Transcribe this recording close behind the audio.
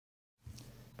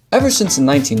Ever since the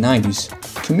 1990s,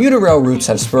 commuter rail routes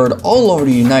have spurred all over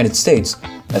the United States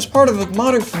as part of a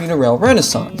modern commuter rail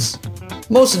renaissance.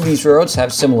 Most of these railroads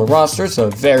have similar rosters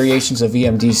of variations of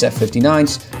EMD's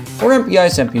F-59s, or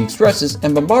MPI's MP Expresses,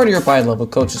 and Bombardier bi-level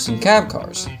coaches and cab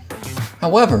cars.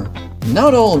 However,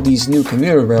 not all of these new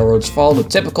commuter railroads follow the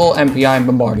typical MPI and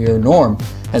Bombardier norm,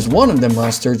 as one of them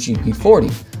roster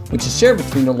GP40, which is shared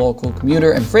between the local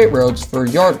commuter and freight railroads for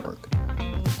yard work.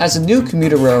 As a new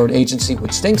commuter railroad agency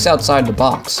which thinks outside the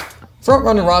box,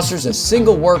 FrontRunner rosters a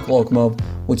single work locomotive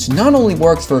which not only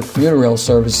worked for a commuter rail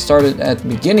service started at the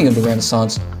beginning of the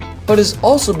Renaissance, but has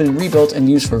also been rebuilt and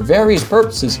used for various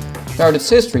purposes throughout its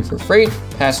history for freight,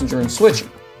 passenger, and switching.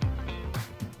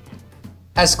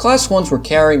 As Class 1s were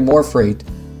carrying more freight,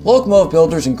 locomotive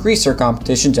builders increased their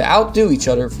competition to outdo each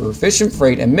other for efficient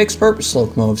freight and mixed-purpose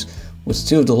locomotives, with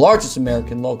two of the largest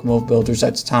American locomotive builders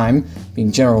at the time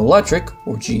being General Electric,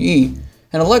 or GE,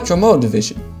 and Electromotive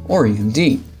Division, or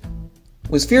EMD.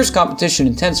 With fierce competition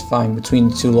intensifying between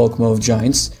the two locomotive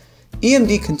giants,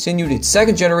 EMD continued its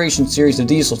second-generation series of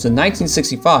diesels in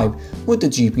 1965 with the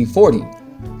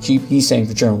GP40, GP standing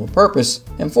for General Purpose,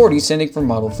 and 40 standing for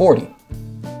Model 40.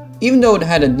 Even though it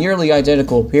had a nearly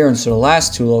identical appearance to the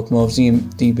last two locomotives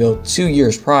EMD built 2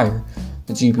 years prior,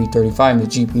 the GP35 and the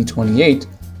GP28,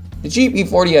 the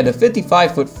GP40 had a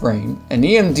 55-foot frame, an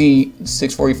EMD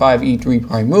 645E3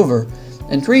 prime mover,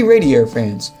 and 3 radiator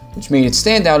fans, which made it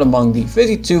stand out among the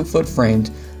 52-foot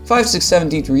framed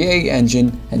 567D3A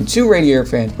engine and 2 radiator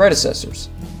fan predecessors.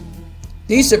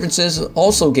 These differences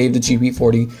also gave the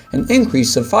GP40 an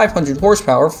increase of 500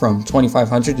 horsepower from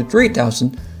 2,500 to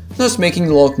 3,000, thus making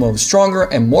the locomotive stronger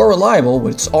and more reliable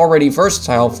with its already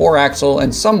versatile 4-axle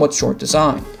and somewhat short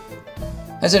design.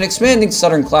 As an expanding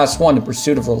Southern Class 1 in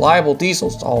pursuit of reliable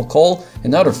diesels to haul coal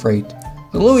and other freight,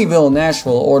 the Louisville and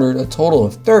Nashville ordered a total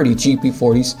of 30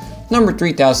 GP40s numbered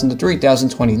 3000 to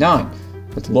 3029,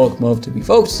 with the locomotive to be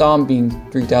focused on being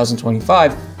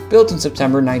 3025, built in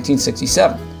September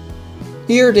 1967.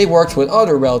 Here they worked with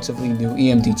other relatively new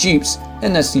EMD Jeeps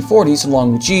and SD40s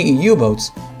along with GE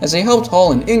U-boats as they helped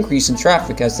haul an increase in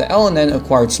traffic as the L&N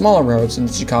acquired smaller railroads in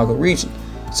the Chicago region,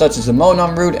 such as the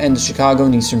Monon route and the Chicago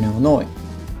and Eastern Illinois.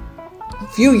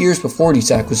 A few years before these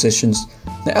acquisitions,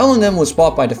 the L&M was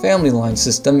bought by the Family Line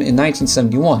system in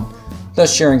 1971,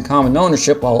 thus sharing common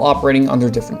ownership while operating under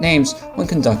different names when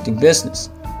conducting business.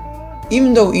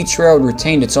 Even though each railroad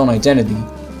retained its own identity,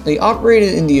 they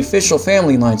operated in the official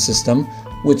Family Line system,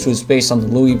 which was based on the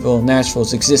Louisville and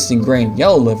Nashville's existing gray and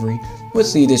yellow livery,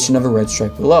 with the addition of a red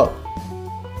stripe below.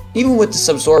 Even with this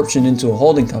absorption into a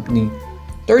holding company,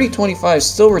 3025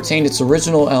 still retained its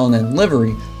original L&N livery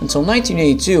until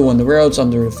 1982 when the railroads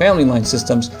under the Family Line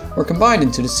systems were combined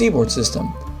into the Seaboard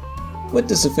system. With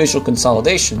this official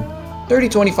consolidation,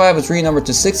 3025 was renumbered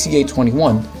to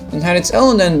 6821 and had its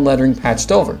L&N lettering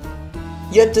patched over.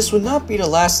 Yet this would not be the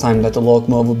last time that the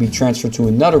locomotive would be transferred to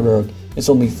another railroad, as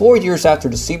only 4 years after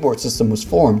the Seaboard system was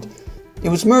formed, it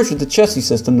was merged with the Chessie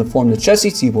system to form the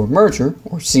Chessie-Seaboard Merger,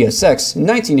 or CSX, in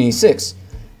 1986,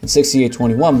 and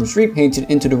 6821 was repainted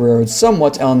into the railroad's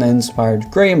somewhat L&N-inspired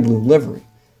gray and blue livery.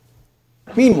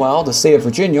 Meanwhile, the state of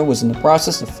Virginia was in the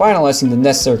process of finalizing the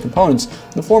necessary components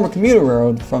to form a commuter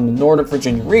railroad from the Northern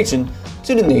Virginia region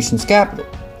to the nation's capital.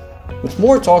 With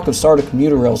more talk of start of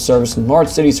commuter rail service in large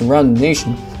cities around the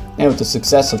nation, and with the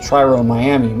success of Tri-Rail in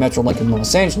Miami and Metrolink in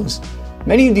Los Angeles,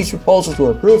 many of these proposals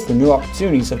were approved for new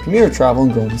opportunities of commuter travel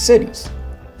in growing cities.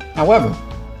 However,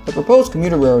 the proposed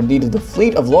commuter railroad needed a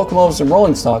fleet of locomotives and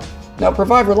rolling stock that would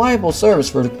provide reliable service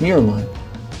for the commuter line.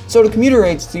 So the commuter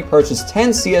agency purchased 10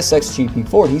 CSX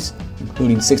GP40s,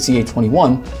 including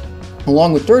 6821,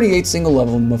 along with 38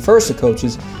 single-level Mafersa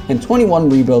coaches and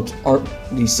 21 rebuilt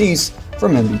RDCs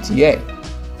from MBTA.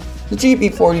 The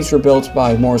GP40s were built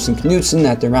by Morrison Knudsen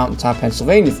at their Mountaintop,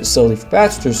 Pennsylvania facility for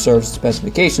passenger service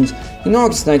specifications in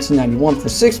August 1991 for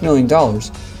 $6 million,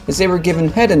 as they were given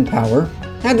head-end power,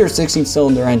 had their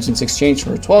 16-cylinder engines exchanged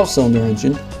for a 12-cylinder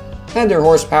engine, had their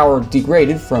horsepower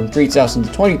degraded from 3,000 to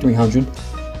 2,300,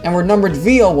 and were numbered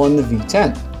V01 to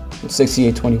V10, with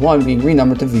 6821 being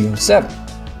renumbered to V07.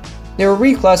 They were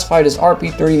reclassified as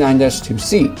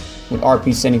RP39-2C, with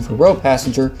RP standing for road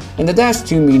passenger, and the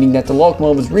 -2 meaning that the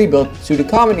locomotive was rebuilt to the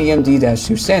common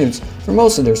EMD-2 standards for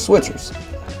most of their switchers,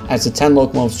 as the 10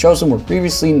 locomotives chosen were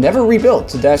previously never rebuilt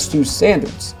to -2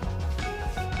 standards.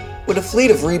 With a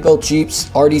fleet of rebuilt Jeeps,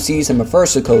 RDCs, and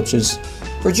Mafersa coaches,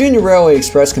 Virginia Railway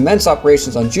Express commenced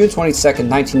operations on June 22,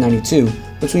 1992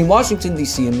 between Washington,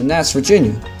 D.C. and Manassas,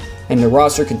 Virginia, and their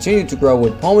roster continued to grow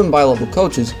with Pullman bi-level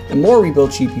coaches and more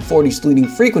rebuilt GP40s leading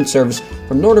frequent service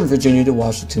from Northern Virginia to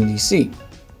Washington, D.C.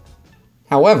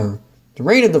 However, The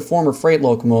reign of the former freight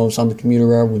locomotives on the commuter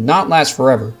railroad would not last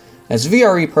forever, as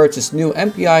VRE purchased new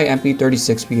MPI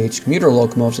MP36PH commuter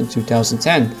locomotives in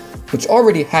 2010, which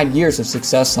already had years of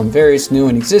success on various new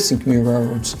and existing commuter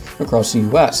railroads across the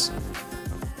U.S.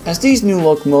 As these new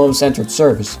locomotives entered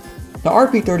service, the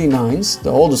RP39s, the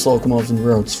oldest locomotives in the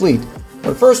railroad's fleet,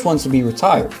 were the first ones to be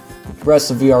retired, with the rest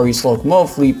of VRE's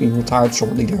locomotive fleet being retired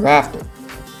shortly thereafter.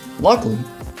 Luckily,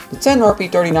 the 10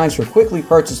 RP39s were quickly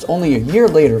purchased only a year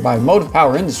later by Motive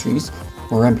Power Industries,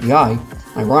 or MPI,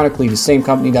 ironically the same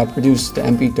company that produced the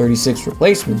MP36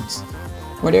 replacements,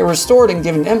 where they were restored and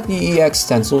given MPEX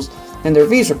stencils and their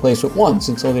V's replaced with 1s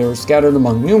until they were scattered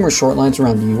among numerous short lines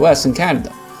around the US and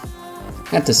Canada.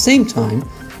 At the same time,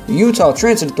 the Utah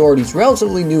Transit Authority's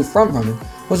relatively new FrontRunner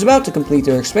was about to complete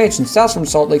their expansion south from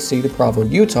Salt Lake City to Provo,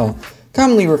 Utah,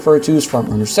 commonly referred to as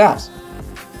FrontRunner South.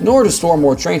 In order to store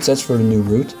more train sets for the new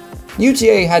route,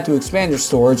 UTA had to expand their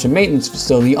storage and maintenance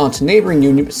facility onto neighboring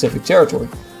Union Pacific territory,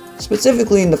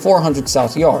 specifically in the 400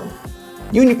 South Yard.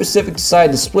 Union Pacific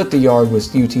decided to split the yard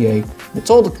with UTA and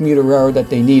told the commuter railroad that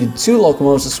they needed 2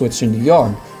 locomotives to switch in the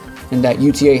yard, and that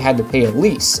UTA had to pay a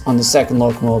lease on the second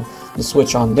locomotive to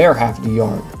switch on their half of the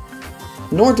yard.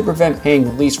 In order to prevent paying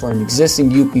the lease for an existing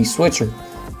UP switcher,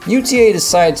 UTA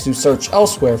decided to search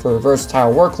elsewhere for a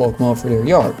versatile work locomotive for their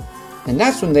yard, and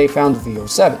that's when they found the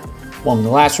V07, one of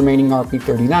the last remaining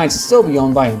RP39s to still be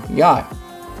owned by MPI.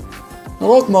 The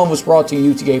locomotive was brought to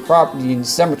UTA property in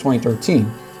December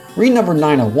 2013, renumbered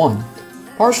 901,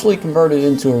 partially converted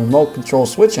into a remote control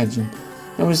switch engine,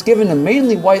 and was given a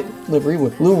mainly white livery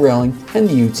with blue railing and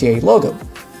the UTA logo,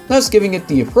 thus giving it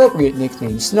the appropriate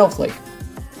nickname Snowflake.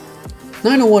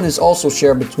 901 is also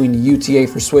shared between the UTA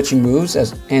for switching moves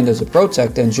and as a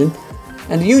Protect engine,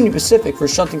 and the Union Pacific for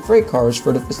shunting freight cars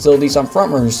for the facilities on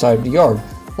FrontRunner's side of the yard,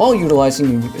 while utilizing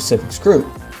Union Pacific's crew.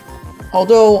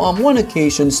 Although, on one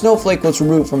occasion, Snowflake was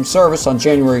removed from service on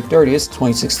January 30th,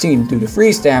 2016 due to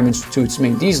freeze damage to its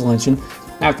main diesel engine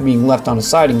after being left on a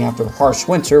siding after a harsh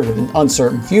winter with an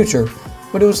uncertain future,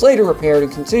 but it was later repaired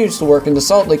and continues to work in the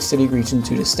Salt Lake City region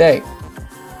to this day.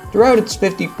 Throughout its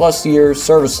 50-plus year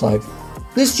service life,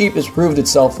 this Jeep has proved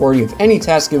itself worthy of any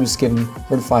task it was given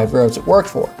for the 5 railroads it worked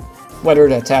for, whether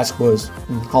that task was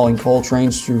hauling coal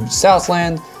trains through the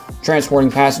Southland, transporting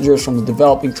passengers from the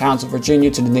developing towns of Virginia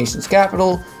to the nation's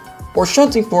capital, or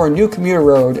shunting for a new commuter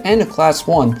railroad and a Class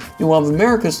 1 in one of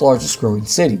America's largest growing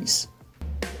cities.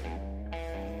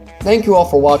 Thank you all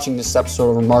for watching this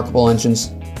episode of Remarkable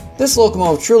Engines. This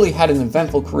locomotive truly had an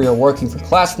eventful career working for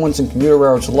Class 1s and commuter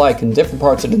railroads alike in different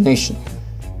parts of the nation.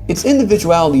 Its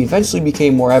individuality eventually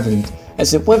became more evident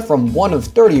as it went from one of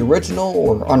 30 original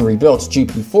or unrebuilt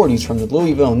GP40s from the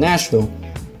Louisville and Nashville,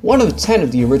 one of 10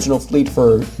 of the original fleet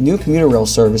for new commuter rail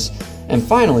service, and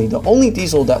finally the only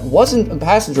diesel that wasn't a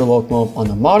passenger locomotive on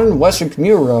the modern Western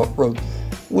commuter railroad,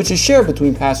 which is shared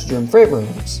between passenger and freight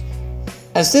railroads.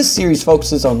 As this series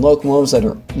focuses on locomotives that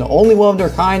are the only one of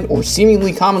their kind or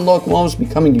seemingly common locomotives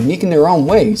becoming unique in their own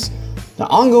ways, the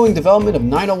ongoing development of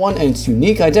 901 and its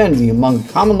unique identity among a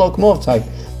common locomotive type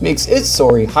makes its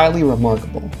story highly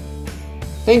remarkable.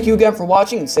 Thank you again for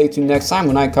watching, and stay tuned next time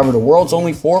when I cover the world's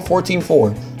only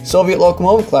 414-4 Soviet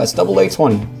locomotive class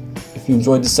AA-20. If you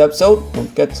enjoyed this episode, don't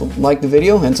forget to like the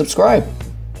video and subscribe.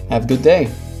 Have a good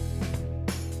day.